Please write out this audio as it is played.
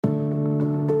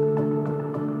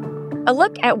A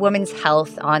look at women's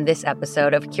health on this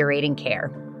episode of Curating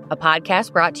Care, a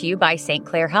podcast brought to you by St.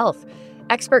 Clair Health,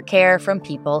 expert care from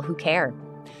people who care.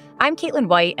 I'm Caitlin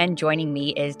White, and joining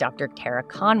me is Dr. Tara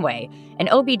Conway, an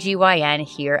OBGYN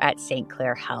here at St.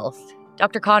 Clair Health.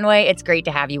 Dr. Conway, it's great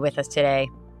to have you with us today.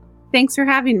 Thanks for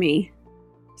having me.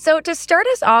 So to start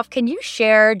us off, can you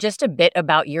share just a bit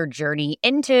about your journey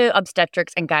into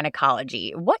obstetrics and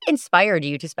gynecology? What inspired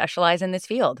you to specialize in this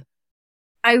field?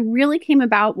 I really came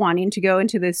about wanting to go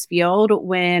into this field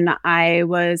when I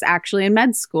was actually in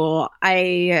med school.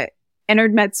 I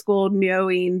entered med school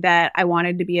knowing that I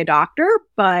wanted to be a doctor,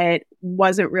 but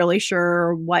wasn't really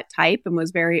sure what type and was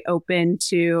very open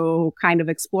to kind of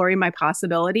exploring my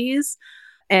possibilities.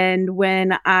 And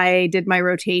when I did my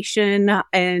rotation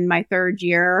in my third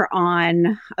year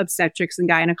on obstetrics and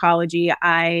gynecology,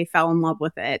 I fell in love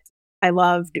with it. I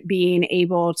loved being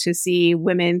able to see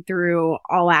women through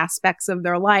all aspects of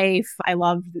their life. I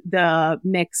loved the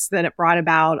mix that it brought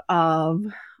about of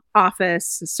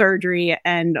office, surgery,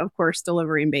 and of course,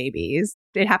 delivering babies.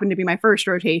 It happened to be my first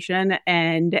rotation,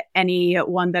 and any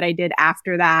one that I did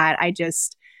after that, I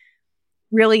just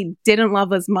really didn't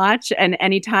love as much. And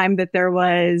anytime that there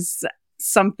was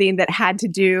something that had to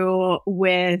do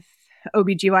with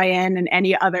OBGYN and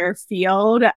any other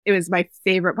field, it was my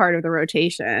favorite part of the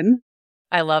rotation.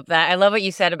 I love that. I love what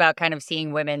you said about kind of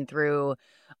seeing women through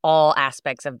all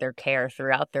aspects of their care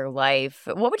throughout their life.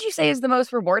 What would you say is the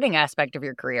most rewarding aspect of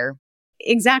your career?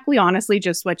 Exactly, honestly,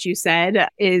 just what you said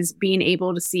is being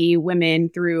able to see women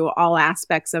through all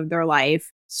aspects of their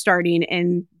life, starting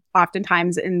in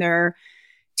oftentimes in their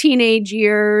teenage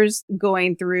years,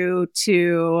 going through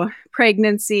to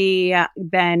pregnancy,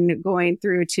 then going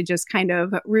through to just kind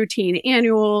of routine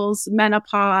annuals,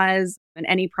 menopause, and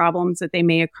any problems that they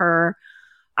may occur.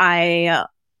 I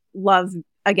love,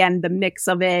 again, the mix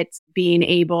of it, being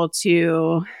able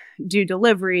to do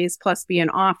deliveries plus be in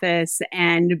office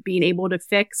and being able to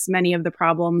fix many of the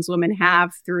problems women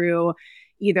have through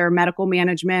either medical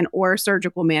management or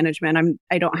surgical management.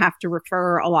 I don't have to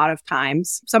refer a lot of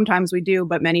times. Sometimes we do,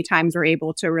 but many times we're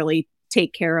able to really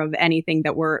take care of anything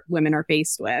that women are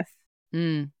faced with.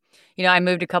 You know, I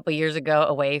moved a couple years ago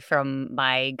away from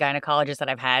my gynecologist that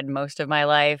I've had most of my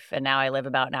life, and now I live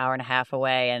about an hour and a half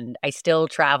away, and I still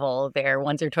travel there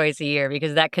once or twice a year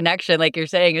because that connection, like you're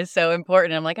saying, is so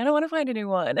important. I'm like, I don't want to find a new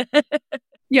one.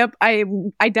 Yep. I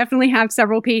definitely have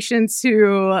several patients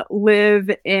who live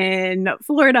in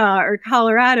Florida or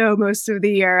Colorado most of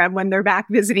the year. And when they're back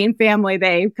visiting family,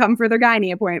 they come for their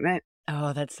gynae appointment.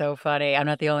 Oh, that's so funny. I'm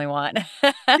not the only one.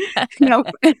 Nope.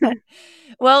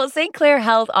 Well, St. Clair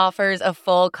Health offers a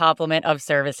full complement of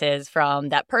services from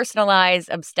that personalized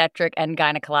obstetric and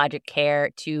gynecologic care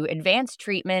to advanced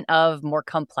treatment of more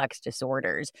complex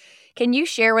disorders. Can you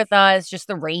share with us just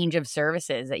the range of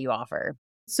services that you offer?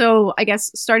 So I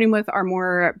guess starting with our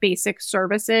more basic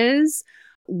services,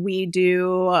 we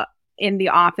do in the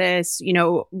office,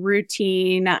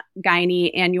 routine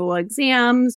gynae annual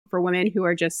exams for women who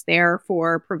are just there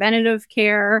for preventative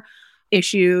care,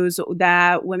 issues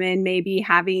that women may be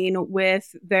having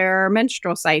with their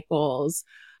menstrual cycles,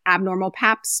 abnormal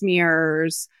pap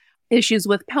smears, issues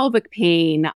with pelvic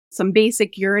pain, some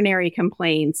basic urinary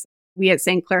complaints. We at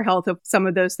St. Clair Health have some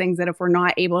of those things that if we're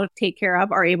not able to take care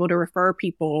of, are able to refer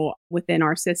people within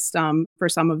our system for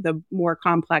some of the more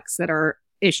complex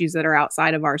issues that are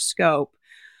outside of our scope.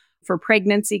 For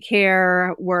pregnancy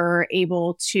care, we're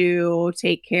able to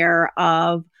take care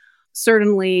of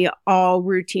certainly all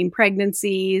routine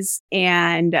pregnancies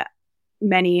and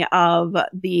many of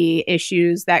the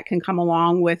issues that can come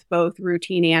along with both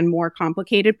routine and more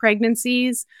complicated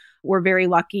pregnancies. We're very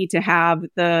lucky to have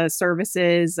the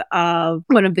services of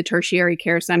one of the tertiary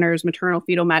care centers, maternal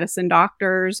fetal medicine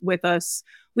doctors with us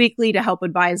weekly to help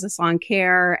advise us on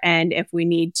care. And if we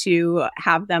need to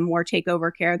have them more take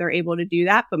over care, they're able to do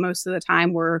that. But most of the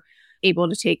time, we're able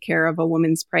to take care of a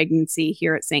woman's pregnancy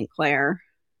here at St. Clair.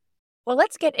 Well,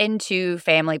 let's get into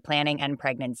family planning and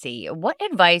pregnancy. What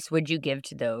advice would you give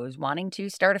to those wanting to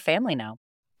start a family now?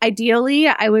 Ideally,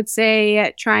 I would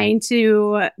say trying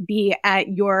to be at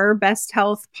your best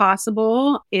health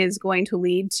possible is going to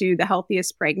lead to the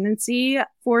healthiest pregnancy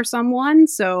for someone.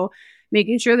 So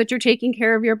making sure that you're taking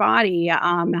care of your body,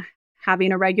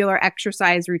 having a regular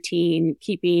exercise routine,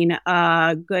 keeping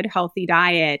a good, healthy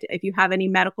diet. If you have any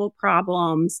medical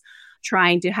problems,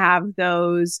 trying to have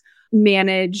those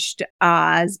managed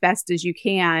as best as you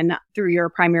can through your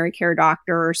primary care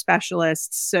doctor or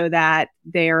specialist so that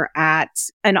they're at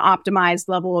an optimized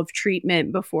level of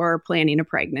treatment before planning a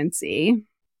pregnancy.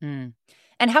 And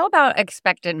And how about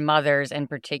expectant mothers in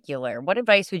particular? What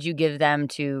advice would you give them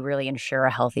to really ensure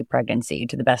a healthy pregnancy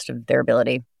to the best of their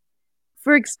ability?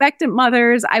 For expectant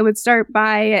mothers, I would start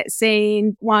by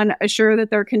saying, one, assure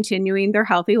that they're continuing their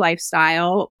healthy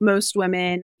lifestyle. Most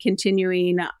women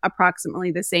continuing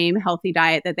approximately the same healthy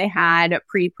diet that they had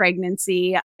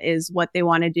pre-pregnancy is what they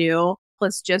want to do,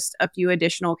 plus just a few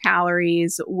additional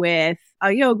calories with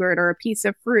a yogurt or a piece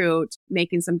of fruit,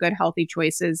 making some good healthy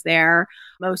choices there.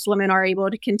 Most women are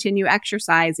able to continue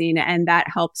exercising, and that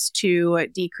helps to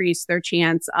decrease their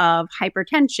chance of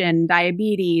hypertension,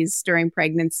 diabetes during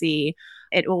pregnancy.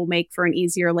 It will make for an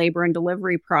easier labor and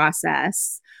delivery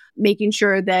process. Making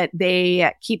sure that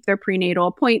they keep their prenatal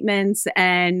appointments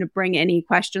and bring any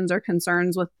questions or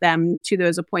concerns with them to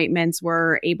those appointments.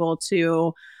 We're able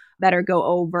to better go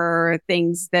over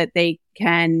things that they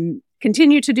can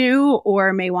continue to do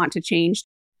or may want to change.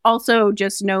 Also,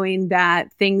 just knowing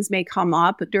that things may come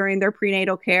up during their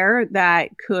prenatal care that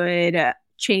could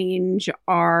change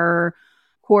our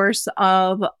course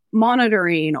of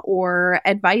monitoring or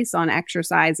advice on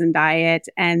exercise and diet,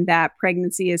 and that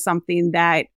pregnancy is something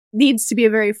that needs to be a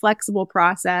very flexible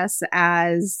process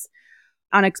as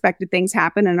unexpected things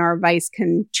happen and our advice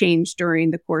can change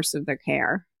during the course of their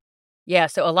care. Yeah,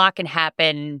 so a lot can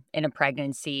happen in a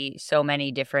pregnancy, so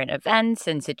many different events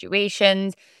and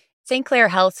situations. St. Clair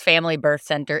Health's Family Birth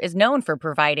Center is known for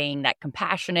providing that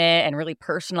compassionate and really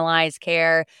personalized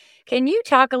care. Can you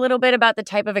talk a little bit about the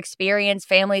type of experience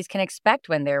families can expect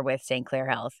when they're with St. Clair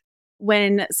Health?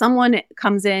 When someone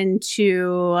comes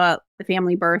into the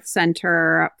Family Birth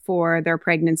Center for their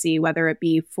pregnancy, whether it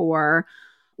be for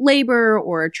labor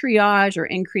or triage or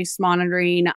increased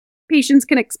monitoring, patients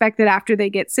can expect that after they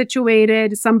get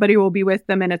situated, somebody will be with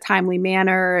them in a timely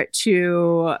manner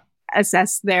to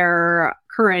assess their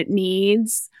current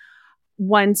needs.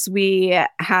 Once we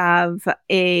have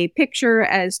a picture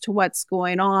as to what's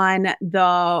going on,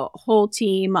 the whole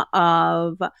team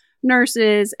of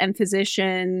nurses and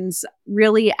physicians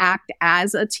really act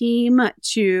as a team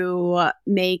to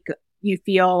make you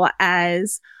feel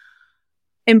as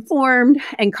informed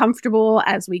and comfortable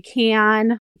as we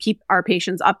can, keep our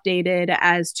patients updated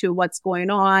as to what's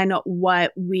going on,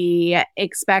 what we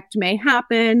expect may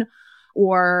happen,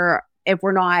 or if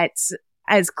we're not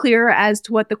as clear as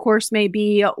to what the course may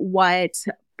be, what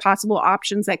possible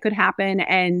options that could happen,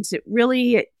 and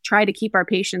really try to keep our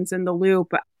patients in the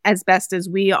loop as best as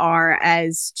we are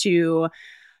as to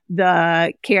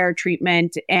the care,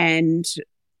 treatment, and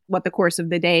what the course of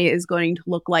the day is going to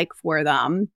look like for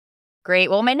them.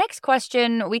 Great. Well, my next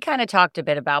question, we kind of talked a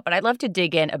bit about, but I'd love to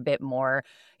dig in a bit more.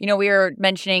 You know, we were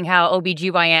mentioning how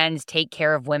OBGYNs take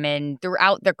care of women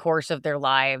throughout the course of their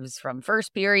lives, from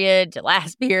first period to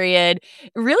last period.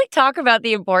 Really talk about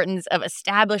the importance of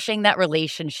establishing that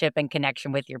relationship and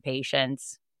connection with your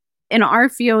patients. In our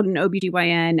field in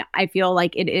OBGYN, I feel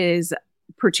like it is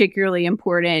particularly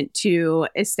important to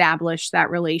establish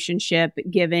that relationship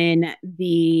given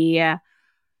the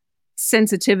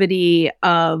sensitivity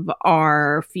of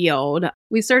our field.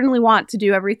 We certainly want to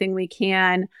do everything we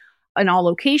can in all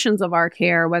locations of our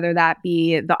care, whether that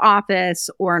be the office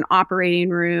or an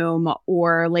operating room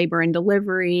or labor and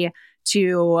delivery,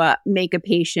 to make a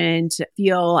patient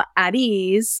feel at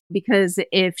ease. Because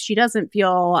if she doesn't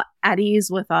feel at ease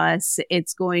with us,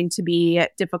 it's going to be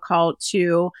difficult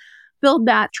to build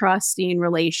that trusting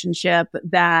relationship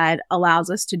that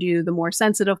allows us to do the more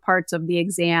sensitive parts of the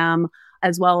exam,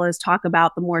 as well as talk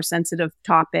about the more sensitive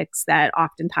topics that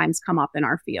oftentimes come up in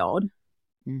our field.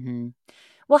 Mm-hmm.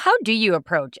 Well, how do you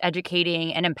approach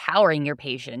educating and empowering your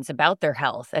patients about their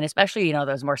health, and especially, you know,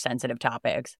 those more sensitive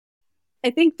topics?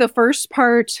 I think the first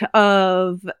part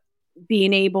of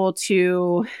being able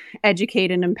to educate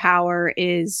and empower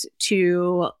is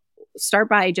to start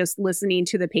by just listening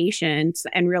to the patients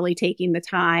and really taking the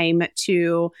time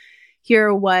to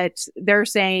hear what they're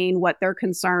saying, what their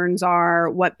concerns are,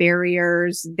 what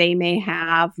barriers they may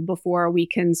have before we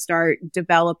can start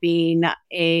developing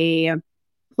a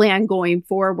plan going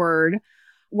forward.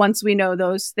 Once we know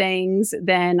those things,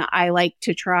 then I like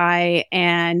to try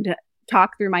and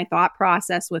talk through my thought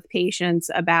process with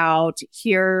patients about,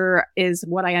 here is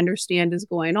what I understand is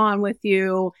going on with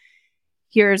you.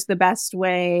 Here's the best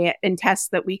way and tests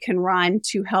that we can run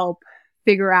to help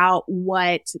figure out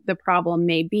what the problem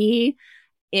may be.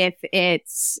 If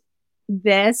it's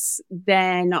this,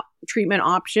 then treatment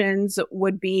options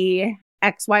would be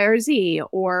X, Y, or Z.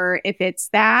 Or if it's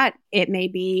that, it may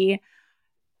be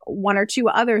one or two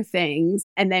other things,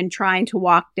 and then trying to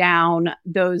walk down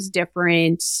those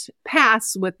different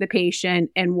paths with the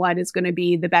patient and what is going to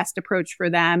be the best approach for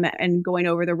them, and going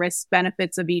over the risk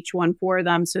benefits of each one for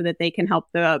them so that they can help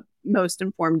the most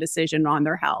informed decision on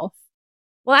their health.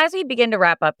 Well, as we begin to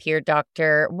wrap up here,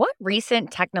 Doctor, what recent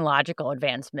technological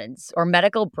advancements or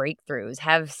medical breakthroughs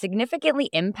have significantly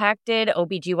impacted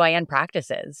OBGYN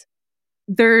practices?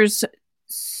 There's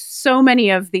so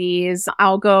many of these.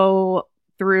 I'll go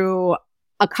through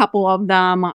a couple of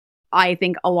them. I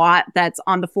think a lot that's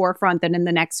on the forefront that in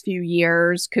the next few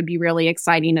years could be really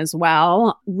exciting as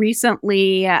well.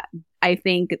 Recently, I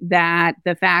think that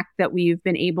the fact that we've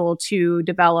been able to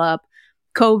develop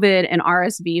COVID and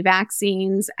RSV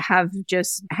vaccines have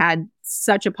just had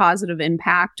such a positive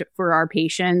impact for our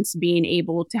patients, being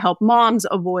able to help moms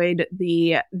avoid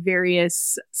the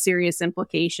various serious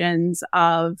implications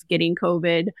of getting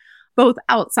COVID, both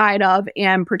outside of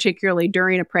and particularly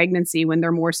during a pregnancy when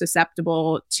they're more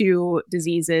susceptible to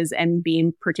diseases and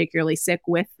being particularly sick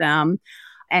with them.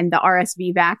 And the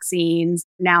RSV vaccines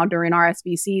now during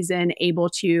RSV season, able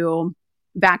to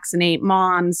vaccinate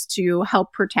moms to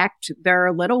help protect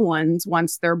their little ones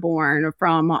once they're born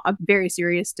from a very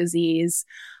serious disease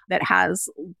that has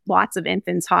lots of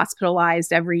infants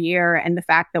hospitalized every year. And the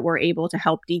fact that we're able to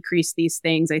help decrease these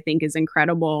things, I think, is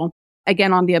incredible.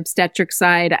 Again, on the obstetric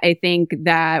side, I think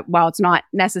that while it's not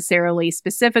necessarily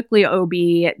specifically OB,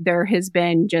 there has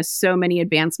been just so many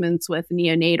advancements with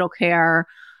neonatal care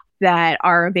that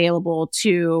are available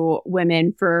to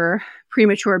women for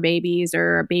premature babies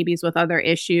or babies with other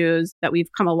issues, that we've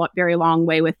come a very long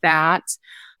way with that,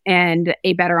 and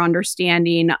a better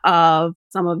understanding of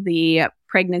some of the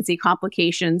pregnancy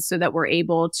complications so that we're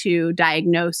able to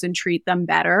diagnose and treat them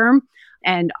better,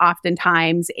 and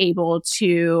oftentimes able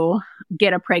to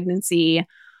get a pregnancy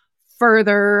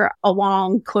further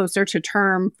along, closer to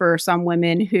term for some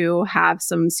women who have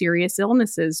some serious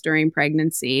illnesses during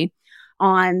pregnancy.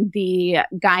 On the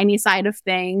gynae side of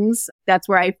things, that's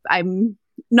where I'm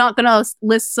not going to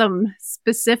list some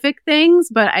specific things,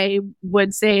 but I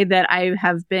would say that I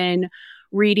have been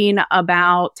reading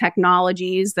about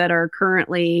technologies that are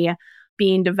currently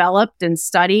being developed and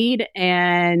studied,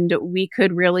 and we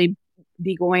could really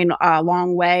be going a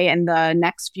long way in the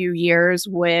next few years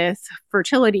with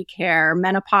fertility care,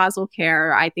 menopausal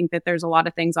care. I think that there's a lot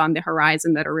of things on the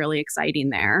horizon that are really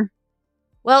exciting there.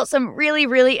 Well, some really,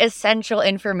 really essential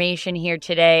information here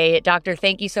today. Doctor,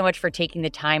 thank you so much for taking the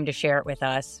time to share it with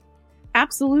us.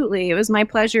 Absolutely. It was my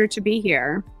pleasure to be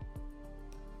here.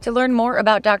 To learn more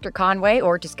about Dr. Conway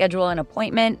or to schedule an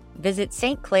appointment, visit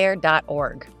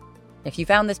stclair.org. If you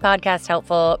found this podcast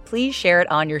helpful, please share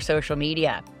it on your social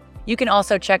media. You can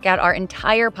also check out our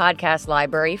entire podcast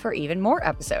library for even more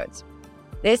episodes.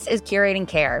 This is Curating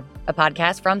Care, a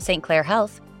podcast from St. Clair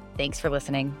Health. Thanks for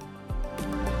listening.